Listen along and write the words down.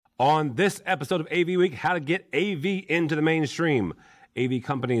On this episode of AV Week, how to get AV into the mainstream. AV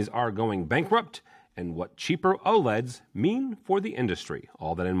companies are going bankrupt and what cheaper OLEDs mean for the industry.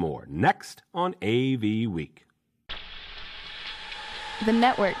 All that and more next on AV Week. The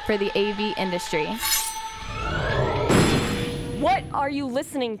network for the AV industry. What are you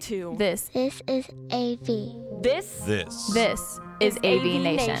listening to? This is AV. This is AV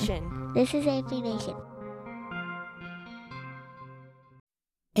Nation. This is AV Nation.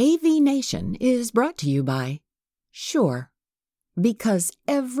 AV Nation is brought to you by Shure, because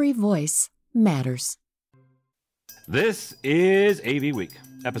every voice matters. This is AV Week,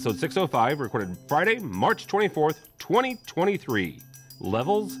 episode 605, recorded Friday, March 24th, 2023.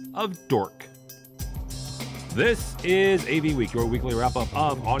 Levels of Dork. This is AV Week, your weekly wrap-up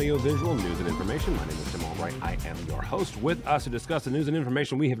of audio-visual news and information. My name is Tim Albright. I am your host. With us to discuss the news and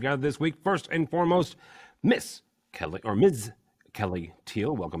information we have gathered this week, first and foremost, Ms. Kelly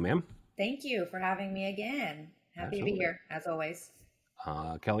Teal. Welcome, ma'am. Thank you for having me again. Happy to be here, as always.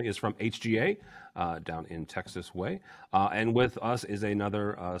 Kelly is from HGA down in Texas Way. And with us is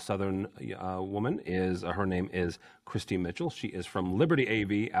another Southern woman. Her name is Christy Mitchell. She is from Liberty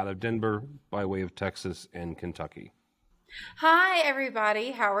AV out of Denver by way of Texas and Kentucky. Hi,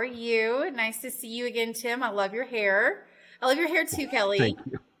 everybody. How are you? Nice to see you again, Tim. I love your hair. I love your hair too, Kelly. Thank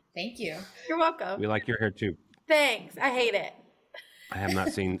you. Thank you. You're welcome. We like your hair too. Thanks. I hate it. I have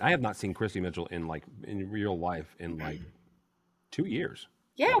not seen Christy Mitchell in real life in 2 years.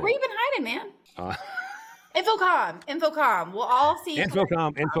 Yeah, where you been hiding, man? Infocom. We'll all see you.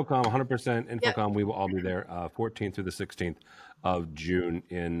 Infocom, 100% Infocom. Yep. We will all be there 14th through the 16th of June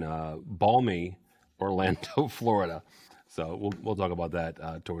in balmy Orlando, Florida. So we'll talk about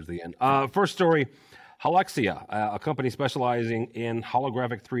that towards the end. First story, Halexia, a company specializing in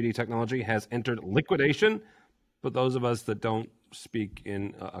holographic 3D technology, has entered liquidation. But those of us that don't speak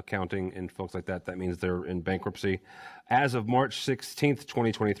in accounting and folks like that, that means they're in bankruptcy. As of March 16th,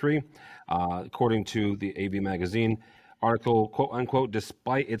 2023, according to the AV Magazine article, quote unquote,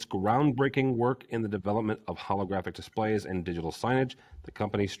 despite its groundbreaking work in the development of holographic displays and digital signage, the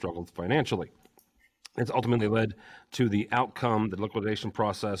company struggled financially. It's ultimately led to the outcome. The liquidation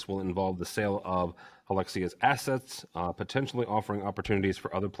process will involve the sale of Halexia's assets, potentially offering opportunities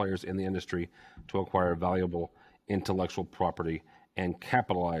for other players in the industry to acquire valuable intellectual property and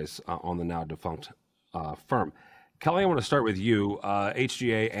capitalize on the now defunct firm. Kelly, I want to start with you.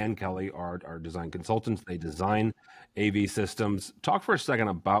 HGA and Kelly are design consultants. They design AV systems. Talk for a second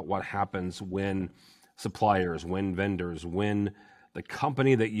about what happens when suppliers, when vendors, when the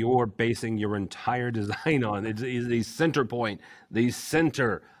company that you're basing your entire design on is the center point, the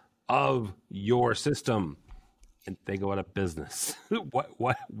center of your system, and they go out of business.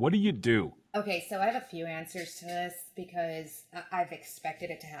 What do you do? Okay, so I have a few answers to this because I've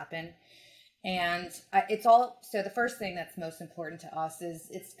expected it to happen. And so the first thing that's most important to us is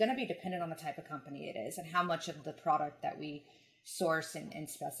it's going to be dependent on the type of company it is and how much of the product that we source and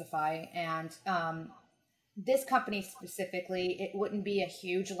specify. And this company specifically, it wouldn't be a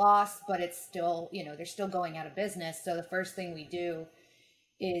huge loss, but it's still, they're still going out of business. So the first thing we do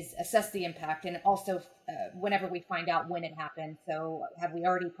is assess the impact, and also whenever we find out when it happened. So have we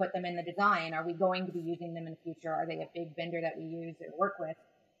already put them in the design? Are we going to be using them in the future? Are they a big vendor that we use or work with?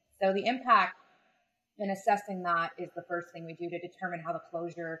 So the impact in assessing that is the first thing we do to determine how the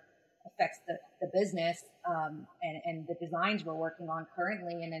closure affects the business and the designs we're working on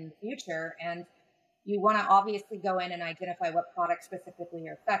currently and in the future. And you want to obviously go in and identify what products specifically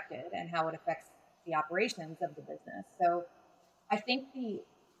are affected and how it affects the operations of the business. So I think the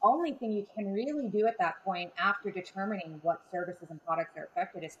only thing you can really do at that point after determining what services and products are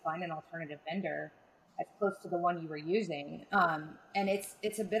affected is find an alternative vendor as close to the one you were using. And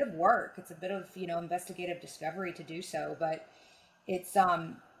it's a bit of work. It's a bit of, investigative discovery to do so, but it's,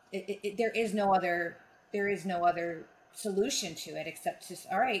 there is no other solution to it except just,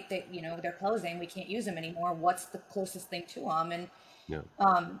 all right, they're closing. We can't use them anymore. What's the closest thing to them? And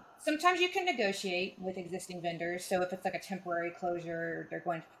sometimes you can negotiate with existing vendors. So if it's like a temporary closure, they're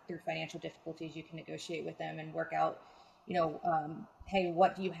going through financial difficulties, you can negotiate with them and work out, hey,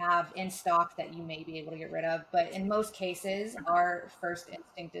 what do you have in stock that you may be able to get rid of? But in most cases, our first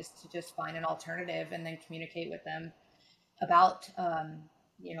instinct is to just find an alternative and then communicate with them about,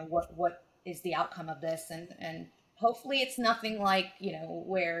 what is the outcome of this. And hopefully it's nothing like,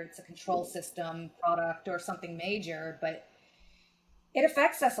 where it's a control system product or something major, but it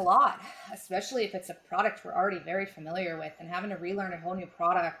affects us a lot, especially if it's a product we're already very familiar with, and having to relearn a whole new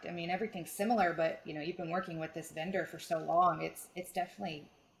product. I mean, everything's similar, but you've been working with this vendor for so long. It's definitely,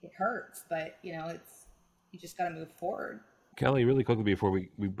 it hurts, but you just got to move forward. Kelly, really quickly before we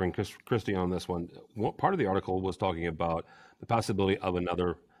bring Christy on this one, part of the article was talking about the possibility of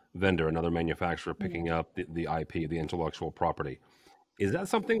another vendor, another manufacturer picking up the IP, the intellectual property. Is that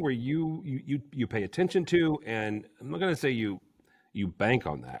something where you pay attention to? And I'm not going to say you bank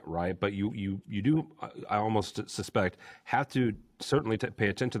on that, right? But you do, I almost suspect, have to certainly pay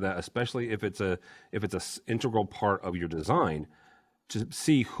attention to that, especially if it's a integral part of your design, to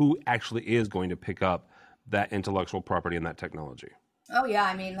see who actually is going to pick up that intellectual property and that technology. Oh yeah,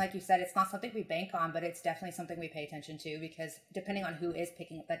 I mean, like you said, it's not something we bank on, but it's definitely something we pay attention to, because depending on who is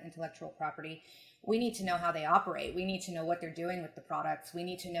picking up that intellectual property, we need to know how they operate. We need to know what they're doing with the products. We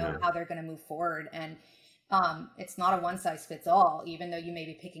need to know how they're going to move forward. And it's not a one size fits all. Even though you may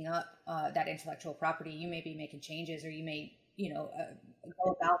be picking up that intellectual property, you may be making changes, or you may,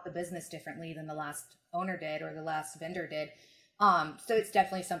 go about the business differently than the last owner did or the last vendor did. So it's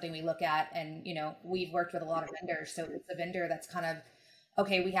definitely something we look at, and, we've worked with a lot of vendors. So it's a vendor that's kind of,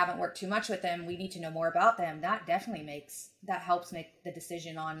 okay, we haven't worked too much with them, we need to know more about them. That definitely helps make the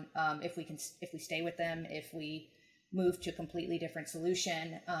decision on if we stay with them, if we move to a completely different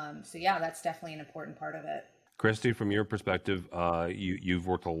solution. So yeah, that's definitely an important part of it. Christy, from your perspective, you've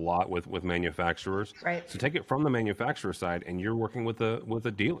worked a lot with manufacturers. Right. So take it from the manufacturer side, and you're working with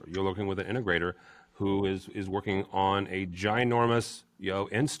a dealer. You're working with an integrator who is working on a ginormous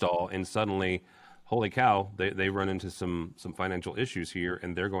install, and suddenly, holy cow, they run into some financial issues here,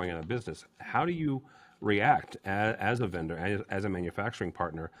 and they're going out of business. How do you react as a vendor, as a manufacturing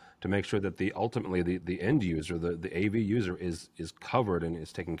partner, to make sure that ultimately the end user, the AV user, is covered and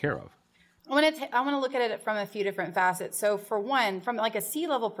is taken care of? I want to look at it from a few different facets. So for one, from like a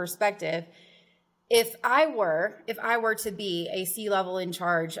C-level perspective, if I were to be a C-level in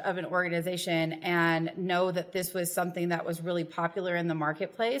charge of an organization and know that this was something that was really popular in the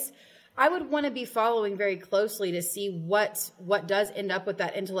marketplace, I would want to be following very closely to see what does end up with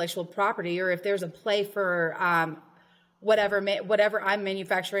that intellectual property, or if there's a play for whatever I'm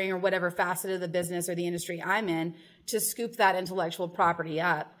manufacturing, or whatever facet of the business or the industry I'm in, to scoop that intellectual property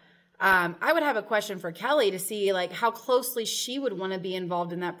up. I would have a question for Kelly to see like how closely she would want to be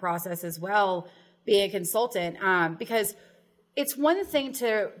involved in that process as well, being a consultant, because it's one thing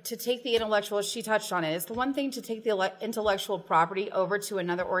to take the intellectual, she touched on it, it's the one thing to take the intellectual property over to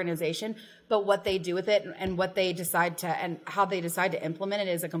another organization, but what they do with it and what they decide to, and how they decide to implement it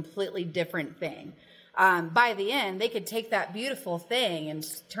is a completely different thing. By the end, they could take that beautiful thing and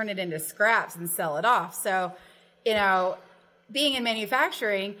turn it into scraps and sell it off. So, being in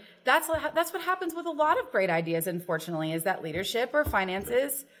manufacturing, that's what happens with a lot of great ideas, unfortunately, is that leadership or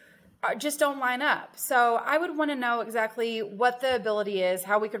finances just don't line up. So I would want to know exactly what the ability is,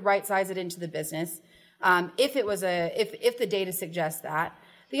 how we could right size it into the business, if the data suggests that.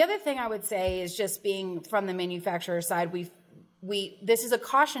 The other thing I would say is, just being from the manufacturer side, this is a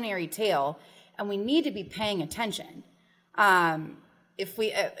cautionary tale, and we need to be paying attention. The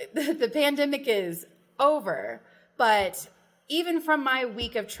pandemic is over, but even from my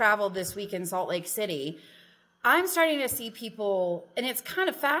week of travel this week in Salt Lake City, I'm starting to see people, and it's kind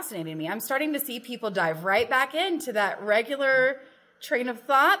of fascinating me, I'm starting to see people dive right back into that regular train of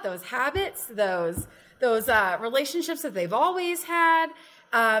thought, those habits, those relationships that they've always had.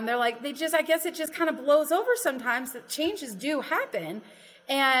 They're like, I guess it just kind of blows over sometimes, that changes do happen,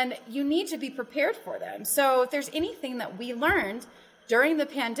 and you need to be prepared for them. So if there's anything that we learned during the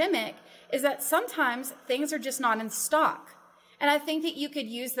pandemic, is that sometimes things are just not in stock. And I think that you could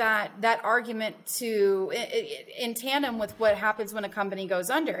use that argument in tandem with what happens when a company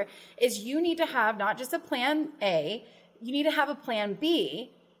goes under, is you need to have not just a plan A, you need to have a plan B,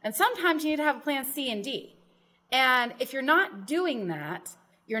 and sometimes you need to have a plan C and D. And if you're not doing that,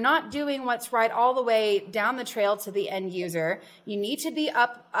 you're not doing what's right all the way down the trail to the end user. You need to be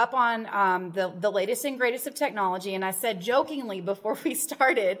up on the latest and greatest of technology. And I said jokingly before we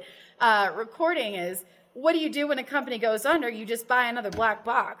started recording is, what do you do when a company goes under? You just buy another black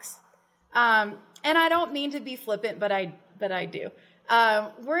box. And I don't mean to be flippant, but I do.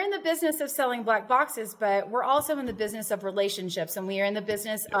 We're in the business of selling black boxes, but we're also in the business of relationships, and we are in the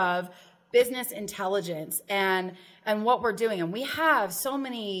business of business intelligence and what we're doing. And we have so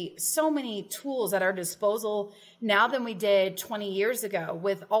many tools at our disposal now than we did 20 years ago,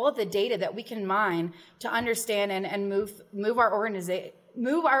 with all of the data that we can mine to understand and move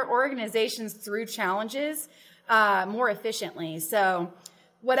our organizations through challenges more efficiently. So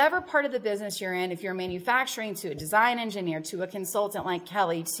whatever part of the business you're in, if you're manufacturing, to a design engineer, to a consultant like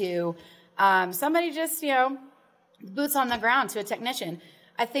Kelly, to somebody just, boots on the ground, to a technician,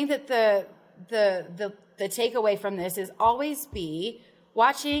 I think that the takeaway from this is always be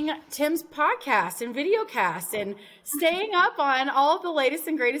watching Tim's podcast and video cast and staying up on all of the latest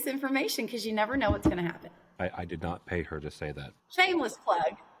and greatest information, because you never know what's going to happen. I did not pay her to say that. Shameless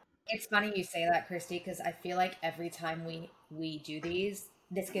plug. It's funny you say that, Christy, because I feel like every time we do these,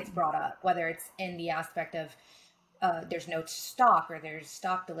 this gets brought up, whether it's in the aspect of there's no stock or there's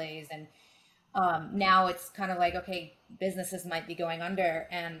stock delays. And now it's kind of like, okay, businesses might be going under.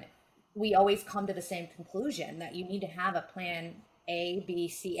 And we always come to the same conclusion that you need to have a plan A, B,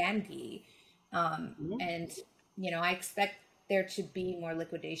 C, and D. And, I expect there to be more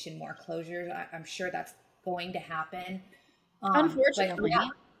liquidation, more closures. I'm sure that's going to happen. Unfortunately.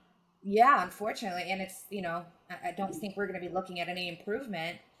 Yeah, unfortunately. And it's, I don't think we're going to be looking at any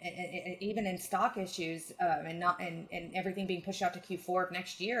improvement, even in stock issues, and everything being pushed out to Q4 of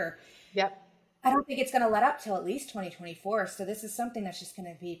next year. Yep. I don't think it's going to let up till at least 2024. So this is something that's just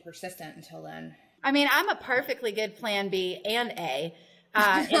going to be persistent until then. I mean, I'm a perfectly good plan B and A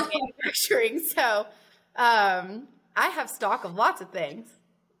in manufacturing. So I have stock of lots of things.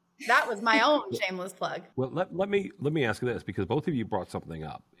 That was my own shameless plug. Well, let me ask you this, because both of you brought something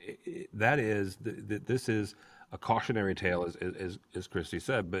up. That is, this is a cautionary tale, as Christy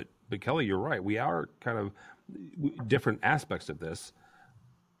said. But Kelly, you're right. We are kind of different aspects of this.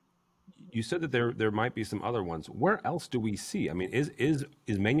 You said that there might be some other ones. Where else do we see? I mean, is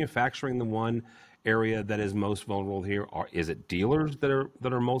manufacturing the one area that is most vulnerable here? Or is it dealers that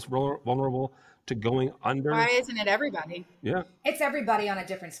are most vulnerable to going under? Why isn't it everybody? Yeah, it's everybody on a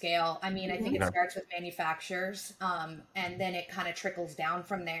different scale. I mean, I think it starts with manufacturers, and then it kind of trickles down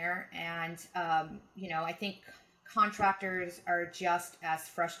from there. And I think contractors are just as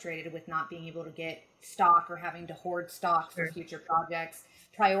frustrated with not being able to get stock or having to hoard stock for future projects,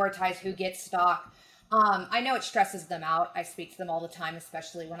 prioritize who gets stock. I know it stresses them out. I speak to them all the time,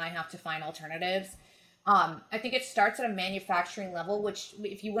 especially when I have to find alternatives. I think it starts at a manufacturing level, which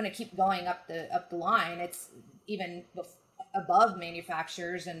if you want to keep going up the line, it's even above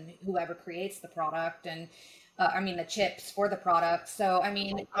manufacturers and whoever creates the product and the chips for the product. So, I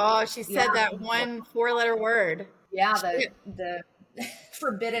mean, she said that one 4-letter word. Yeah. The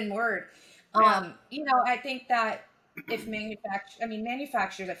forbidden word. I think that if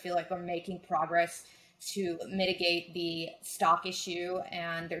manufacturers, I feel like are making progress to mitigate the stock issue,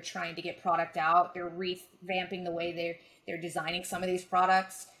 and they're trying to get product out. They're revamping the way they're designing some of these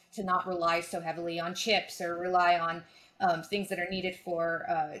products to not rely so heavily on chips or rely on things that are needed for,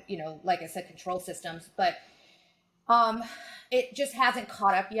 like I said, control systems. But it just hasn't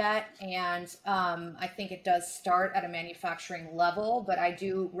caught up yet. And I think it does start at a manufacturing level, but I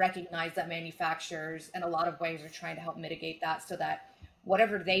do recognize that manufacturers in a lot of ways are trying to help mitigate that so that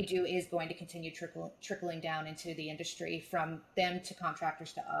whatever they do is going to continue trickling down into the industry, from them to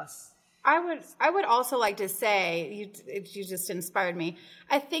contractors to us. I would also like to say, you just inspired me.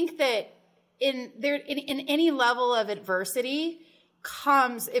 I think that in any level of adversity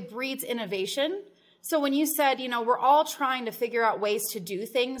it breeds innovation. So when you said, we're all trying to figure out ways to do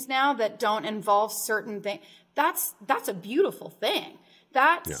things now that don't involve certain things, that's a beautiful thing.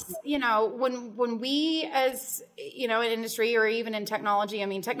 That's, when we as, in industry or even in technology,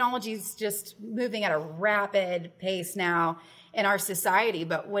 technology is just moving at a rapid pace now in our society.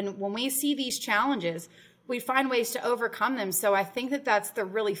 But when we see these challenges, we find ways to overcome them. So I think that that's the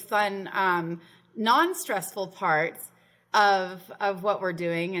really fun, non-stressful parts of what we're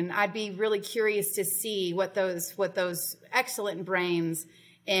doing. And I'd be really curious to see what those excellent brains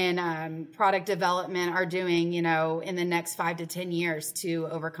in product development are doing, in the next 5 to 10 years to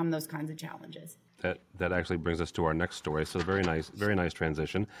overcome those kinds of challenges. That actually brings us to our next story. So very nice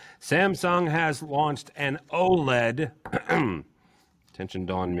transition. Samsung has launched an OLED. Attention,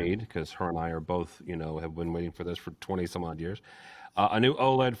 Dawn Mead, because her and I are both, have been waiting for this for 20 some odd years. A new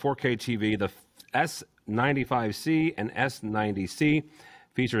OLED 4K TV, the S95C and S90C.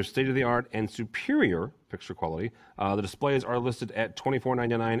 Features state-of-the-art and superior picture quality. The displays are listed at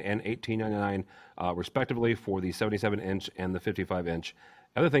 $24.99 and $18.99, respectively, for the 77-inch and the 55-inch.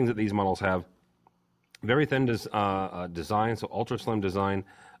 Other things that these models have: very thin design, so ultra-slim design,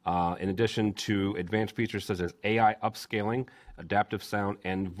 in addition to advanced features such as AI upscaling, adaptive sound,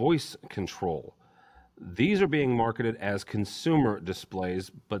 and voice control. These are being marketed as consumer displays,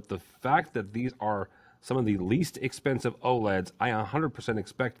 but the fact that these are some of the least expensive OLEDs, I 100%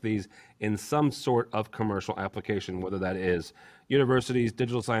 expect these in some sort of commercial application, whether that is universities,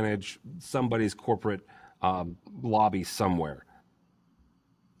 digital signage, somebody's corporate lobby somewhere.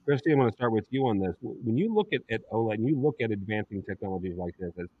 Christy, I'm going to start with you on this. When you look at OLED, and you look at advancing technologies like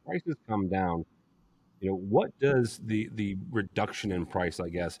this, as prices come down, what does the reduction in price, I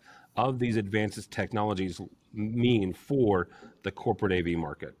guess, of these advanced technologies mean for the corporate AV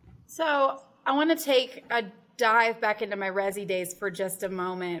market? So I want to take a dive back into my Resi days for just a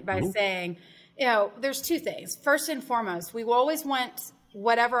moment by saying, there's two things. First and foremost, we will always want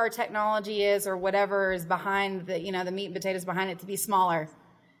whatever our technology is or whatever is behind the meat and potatoes behind it to be smaller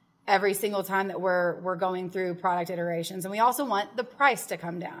every single time that we're going through product iterations. And we also want the price to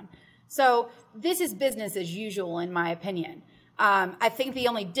come down. So this is business as usual, in my opinion. I think the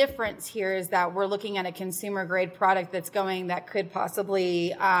only difference here is that we're looking at a consumer grade product that could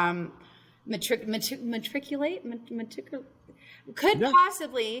possibly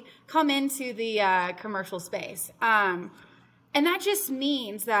possibly come into the commercial space. And that just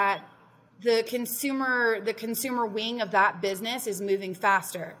means that the consumer wing of that business is moving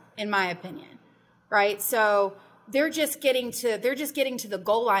faster, in my opinion, right? So they're just getting to the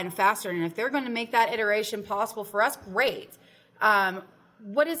goal line faster. And if they're going to make that iteration possible for us, great.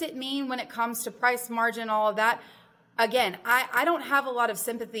 What does it mean when it comes to price, margin, all of that? Again, I don't have a lot of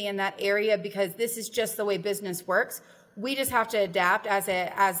sympathy in that area because this is just the way business works. We just have to adapt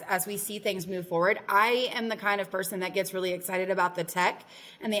as we see things move forward. I am the kind of person that gets really excited about the tech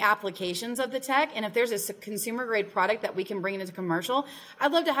and the applications of the tech. And if there's a consumer grade product that we can bring into commercial,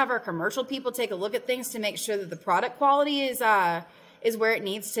 I'd love to have our commercial people take a look at things to make sure that the product quality is where it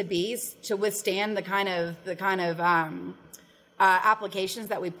needs to be to withstand the kind of applications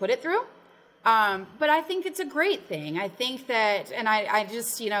that we put it through. But I think it's a great thing. I think that, and I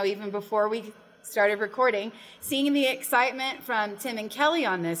just, even before we started recording, seeing the excitement from Tim and Kelly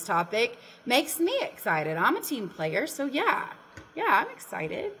on this topic makes me excited. I'm a team player, so yeah, I'm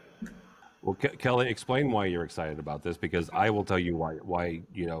excited. Well, Kelly, explain why you're excited about this, because I will tell you why,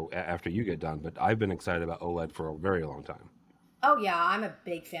 after you get done, but I've been excited about OLED for a very long time. Oh yeah, I'm a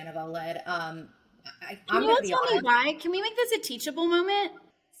big fan of OLED. I'm Can you tell me why? Can we make this a teachable moment?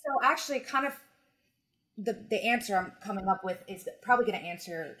 So actually, kind of the answer I'm coming up with is probably going to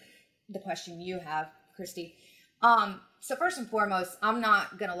answer the question you have, Christy. So first and foremost, I'm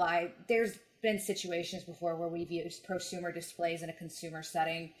not going to lie. There's been situations before where we've used prosumer displays in a consumer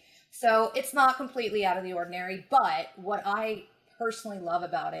setting. So it's not completely out of the ordinary, but what I personally love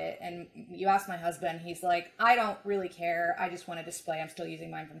about it, and you ask my husband, he's like, I don't really care. I just want a display. I'm still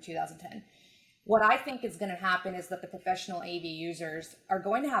using mine from 2010. What I think is going to happen is that the professional AV users are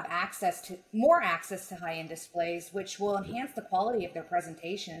going to have more access to high-end displays, which will enhance the quality of their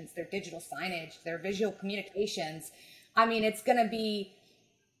presentations, their digital signage, their visual communications. I mean, it's going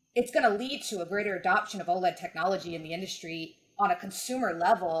to lead to a greater adoption of OLED technology in the industry on a consumer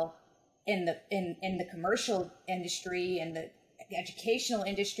level, in the commercial industry and the educational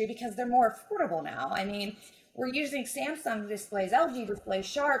industry, because they're more affordable now. I mean, we're using Samsung displays, LG displays,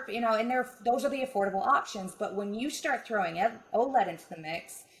 Sharp, and those are the affordable options. But when you start throwing OLED into the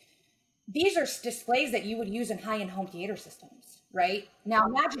mix, these are displays that you would use in high-end home theater systems, right? Now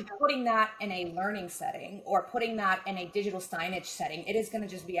imagine putting that in a learning setting or putting that in a digital signage setting. It is going to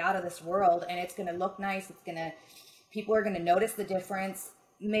just be out of this world, and it's going to look nice. People are going to notice the difference.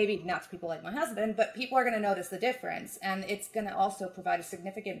 Maybe not to people like my husband, but people are going to notice the difference. And it's going to also provide a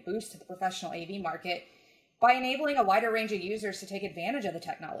significant boost to the professional AV market by enabling a wider range of users to take advantage of the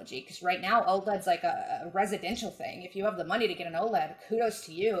technology. Because right now, OLED's like a residential thing. If you have the money to get an OLED, kudos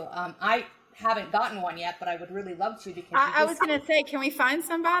to you. I haven't gotten one yet, but I would really love to. Because I was going to say, can we find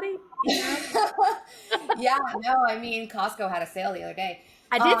somebody? Yeah, no, I mean, Costco had a sale the other day.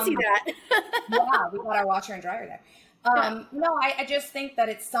 I did see that. Yeah, we got our washer and dryer there. No, I just think that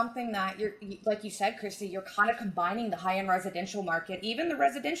it's something that like you said, Christy, you're kind of combining the high-end residential market, even the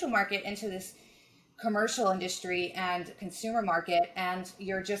residential market, into this commercial industry and consumer market, and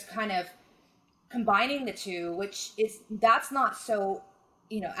you're just kind of combining the two, that's not so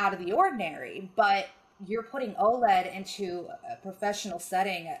out of the ordinary, but you're putting OLED into a professional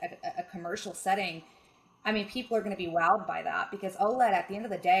setting, a commercial setting. I mean, people are going to be wowed by that, because OLED, at the end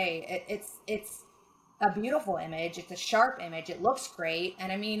of the day, it's a beautiful image. It's a sharp image. It looks great.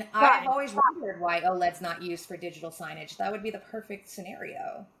 And I mean, I've always wondered why OLED's not used for digital signage. That would be the perfect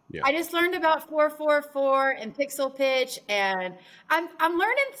scenario. Yeah. I just learned about 444 and pixel pitch, and I'm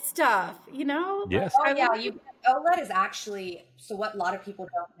learning stuff, Yes. Oh yeah, OLED is actually, so what a lot of people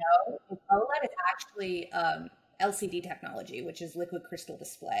don't know is OLED is actually LCD technology, which is liquid crystal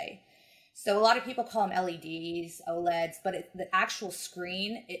display. So a lot of people call them LEDs, OLEDs, but the actual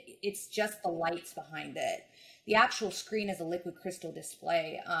screen, it's just the lights behind it. The actual screen is a liquid crystal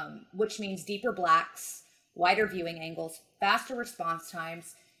display, which means deeper blacks, wider viewing angles, faster response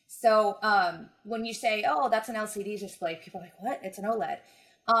times. So when you say, oh, that's an LCD display, people are like, what? It's an OLED.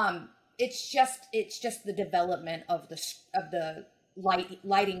 It's just the development of the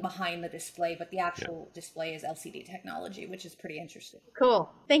lighting behind the display, but the actual display is LCD technology, which is pretty interesting. Cool.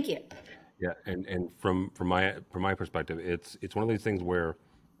 Thank you. Yeah, and from my perspective, it's one of these things where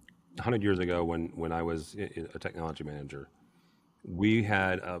 100 years ago, when I was a technology manager, we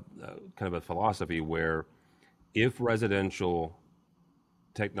had a kind of a philosophy where if residential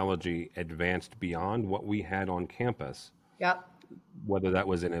technology advanced beyond what we had on campus, whether that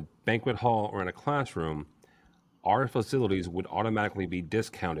was in a banquet hall or in a classroom, our facilities would automatically be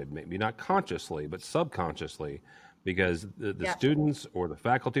discounted, maybe not consciously, but subconsciously, because the students or the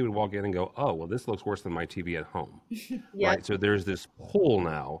faculty would walk in and go, oh, well, this looks worse than my TV at home. Right? So there's this pull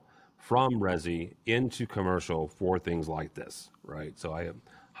now from resi into commercial for things like this, right? So I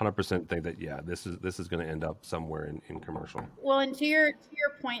 100% think that, this is going to end up somewhere in commercial. Well, and to your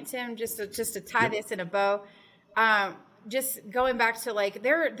point, Tim, just to tie this in a bow, just going back to like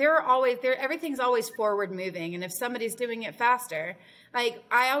everything's always forward moving, and if somebody's doing it faster, like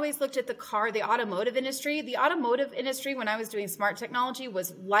I always looked at the automotive industry. The automotive industry, when I was doing smart technology,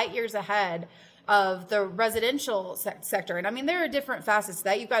 was light years ahead of the residential sector. And I mean, there are different facets to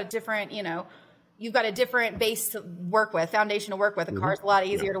that. You've got a different base to work with, foundation to work with. A car's a lot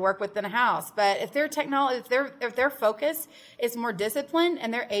easier to work with than a house. But if their focus is more disciplined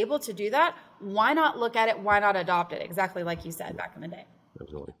and they're able to do that, why not look at it? Why not adopt it? Exactly like you said back in the day.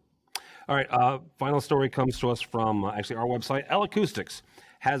 Absolutely. All right. Final story comes to us from actually our website. L Acoustics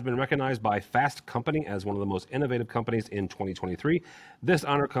has been recognized by Fast Company as one of the most innovative companies in 2023. This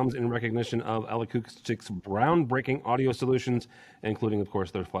honor comes in recognition of L Acoustics' groundbreaking audio solutions, including, of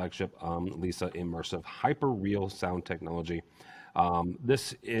course, their flagship Lisa immersive hyper-real sound technology.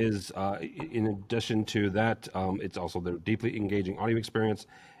 This is, in addition to that, it's also their deeply engaging audio experience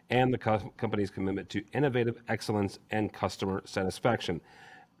and the company's commitment to innovative excellence and customer satisfaction.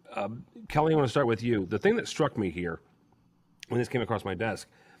 Kelly, I want to start with you. The thing that struck me here when this came across my desk,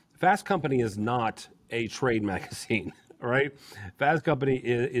 Fast Company is not a trade magazine, right? Fast Company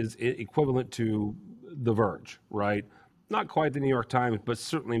is equivalent to The Verge, right? Not quite the New York Times, but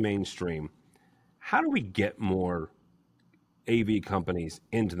certainly mainstream. How do we get more AV companies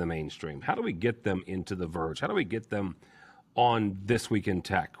into the mainstream? How do we get them into The Verge? How do we get them on This Week in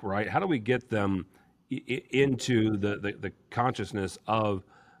Tech, right? How do we get them into the consciousness of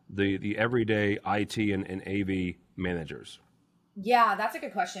the everyday IT and AV managers? Yeah, that's a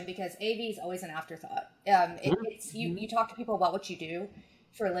good question, because AV is always an afterthought. It's you talk to people about what you do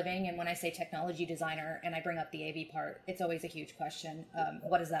for a living, and when I say technology designer and I bring up the AV part, it's always a huge question.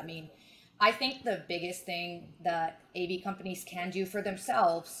 What does that mean? I think the biggest thing that AV companies can do for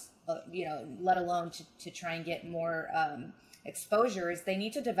themselves, let alone to try and get more exposure, is they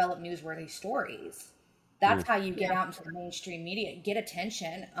need to develop newsworthy stories. That's how you get out into the mainstream media, get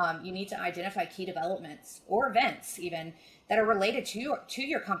attention. You need to identify key developments or events even that are related to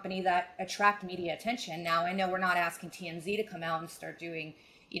your company that attract media attention. Now, I know we're not asking TMZ to come out and start doing,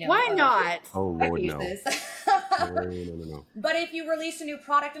 why not? Oh, Lord, no. No. But if you release a new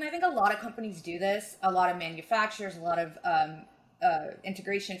product, and I think a lot of companies do this, a lot of manufacturers, a lot of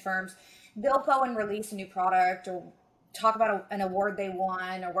integration firms, they'll go and release a new product or talk about an award they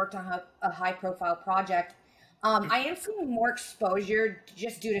won or worked on a high-profile project. I am seeing more exposure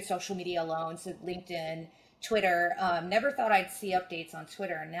just due to social media alone, so LinkedIn, Twitter. Never thought I'd see updates on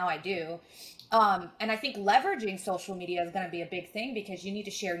Twitter, and now I do. And I think leveraging social media is going to be a big thing, because you need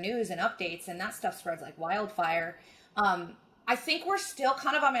to share news and updates, and that stuff spreads like wildfire. I think we're still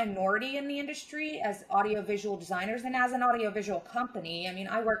kind of a minority in the industry as audiovisual designers and as an audiovisual company. I mean,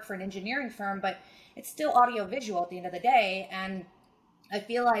 I work for an engineering firm, but it's still audiovisual at the end of the day. And I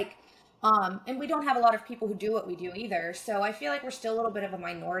feel like, and we don't have a lot of people who do what we do either. So I feel like we're still a little bit of a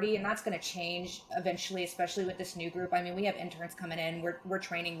minority, and that's going to change eventually, especially with this new group. I mean, we have interns coming in, we're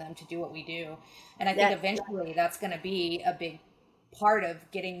training them to do what we do. And I think eventually that's going to be a big part of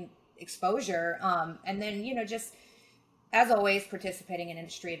getting exposure. And then, just, as always, participating in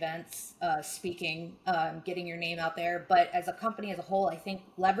industry events, speaking, getting your name out there. But as a company as a whole, I think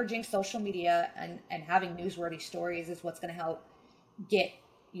leveraging social media and having newsworthy stories is what's going to help get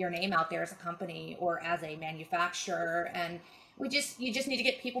your name out there as a company or as a manufacturer. And you just need to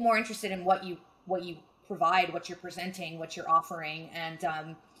get people more interested in what you provide, what you're presenting, what you're offering.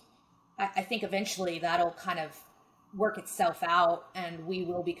 And I think eventually that'll kind of work itself out, and we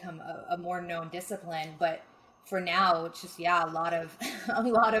will become a more known discipline. But for now, it's just, a lot of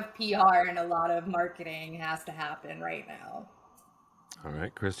PR and a lot of marketing has to happen right now. All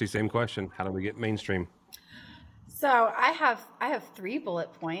right, Christy, same question. How do we get mainstream? So I have 3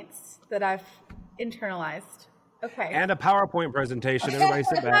 bullet points that I've internalized. Okay. And a PowerPoint presentation. Everybody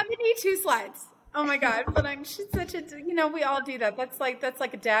sit back. We need 2 slides. Oh my God. But she's such a, we all do that. That's like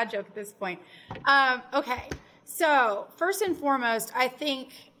a dad joke at this point. Okay. So first and foremost, I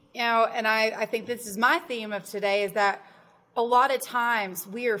think, and I think this is my theme of today, is that a lot of times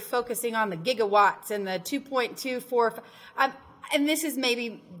we are focusing on the gigawatts and the 2.24. And this is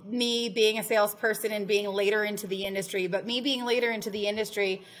maybe me being a salesperson and being later into the industry, but me being later into the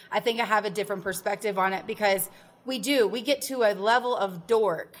industry, I think I have a different perspective on it, because we get to a level of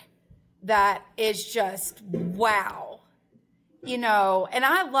dork that is just wow, and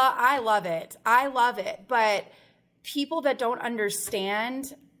I love it. But people that don't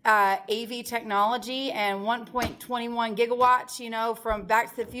understand AV technology and 1.21 gigawatts, from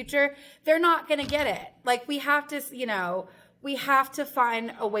Back to the Future, they're not going to get it. Like, we have to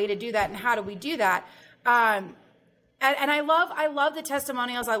find a way to do that. And how do we do that? And I love the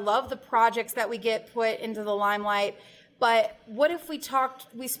testimonials. I love the projects that we get put into the limelight. But what if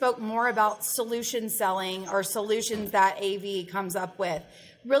we spoke more about solution selling, or solutions that AV comes up with,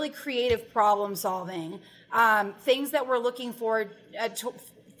 really creative problem solving, things that we're looking forward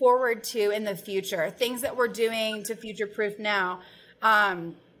to in the future, things that we're doing to future-proof now.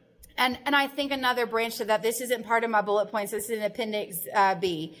 And I think another branch to that, this isn't part of my bullet points, this is in Appendix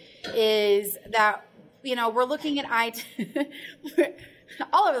B, is that, we're looking at IT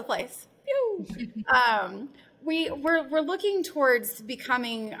all over the place. We're looking towards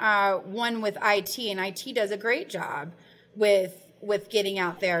becoming one with IT, and IT does a great job with getting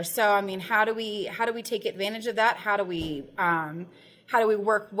out there. So, how do we take advantage of that? How do we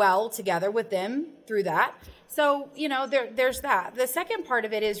work well together with them through that? So, there's that. The second part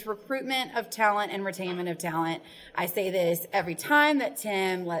of it is recruitment of talent and retainment of talent. I say this every time that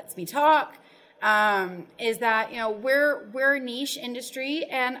Tim lets me talk, is that, we're a niche industry,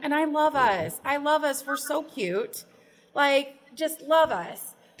 and I love us. We're so cute. Just love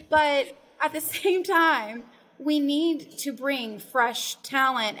us. But at the same time, we need to bring fresh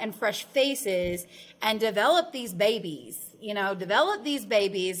talent and fresh faces and develop these babies,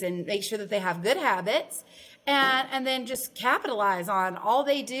 and make sure that they have good habits, and then just capitalize on all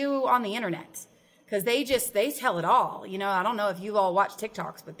they do on the internet, because they tell it all. I don't know if you all watch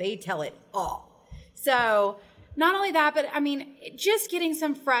TikToks, but they tell it all. So not only that, but just getting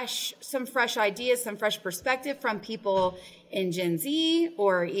some fresh ideas, some fresh perspective from people in Gen Z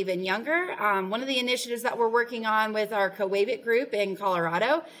or even younger. One of the initiatives that we're working on with our Co-Wave group in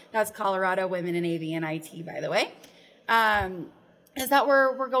Colorado, that's Colorado Women in AV and IT, by the way, is that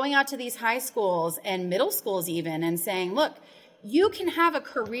we're going out to these high schools and middle schools even, and saying, look, you can have a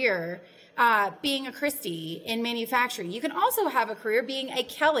career being a Christy in manufacturing. You can also have a career being a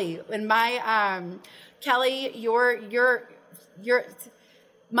Kelly. And my Kelly,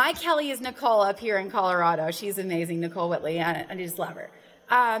 my Kelly is Nicole up here in Colorado. She's amazing, Nicole Whitley. I just love her.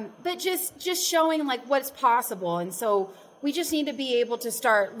 But just showing what's possible. And so we just need to be able to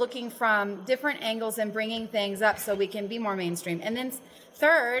start looking from different angles and bringing things up so we can be more mainstream. And then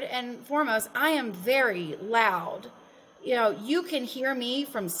third and foremost, I am very loud. You can hear me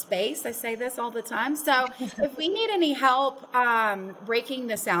from space. I say this all the time. So if we need any help breaking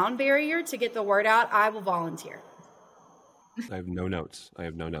the sound barrier to get the word out, I will volunteer. I have no notes.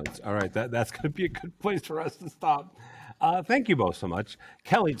 All right, that's going to be a good place for us to stop. Thank you both so much.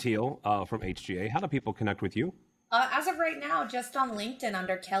 Kelly Teal from HGA, how do people connect with you? As of right now, just on LinkedIn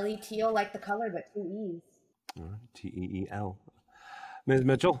under Kelly Teal, like the color, but 2 E's. All right, Teel. Ms.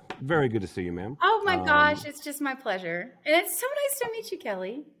 Mitchell, very good to see you, ma'am. Oh my gosh, it's just my pleasure. And it's so nice to meet you,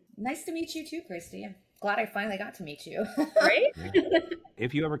 Kelly. Nice to meet you too, Christy. I'm glad I finally got to meet you. Right? Yeah.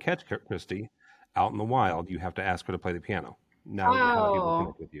 If you ever catch Christy out in the wild, you have to ask her to play the piano. Now, how do people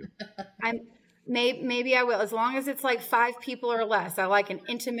connect with you? Maybe I will, as long as it's 5 people or less. I like an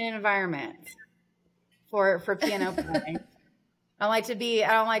intimate environment for piano playing. I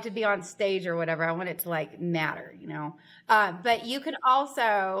don't like to be on stage or whatever. I want it to matter, But you can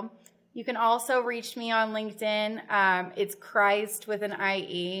also reach me on LinkedIn. It's Christ with an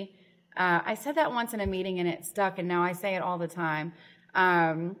IE. I said that once in a meeting and it stuck, and now I say it all the time.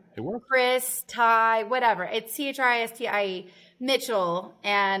 It works. Chris, Ty, whatever. It's CHRISTIE Mitchell,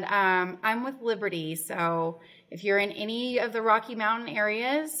 and I'm with Liberty. So if you're in any of the Rocky Mountain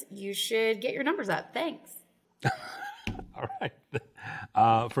areas, you should get your numbers up. Thanks. All right.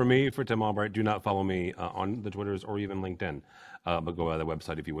 For Tim Albright, do not follow me on the Twitters or even LinkedIn, but go to the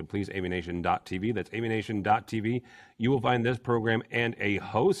website if you would, please, avnation.tv. That's avnation.tv. You will find this program and a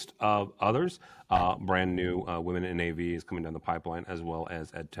host of others, brand new Women in AV is coming down the pipeline, as well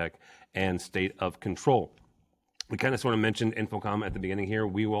as EdTech and State of Control. We kind of sort of mentioned Infocom at the beginning here.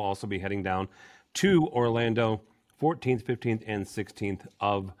 We will also be heading down to Orlando 14th, 15th, and 16th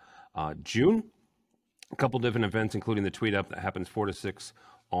of June. a couple different events, including the Tweet Up that happens 4 to 6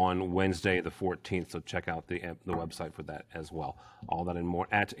 on Wednesday, the 14th. So check out the website for that as well. All that and more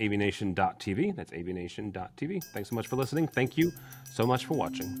at avnation.tv. That's avnation.tv. Thanks so much for listening. Thank you so much for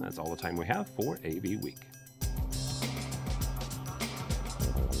watching. That's all the time we have for AV Week.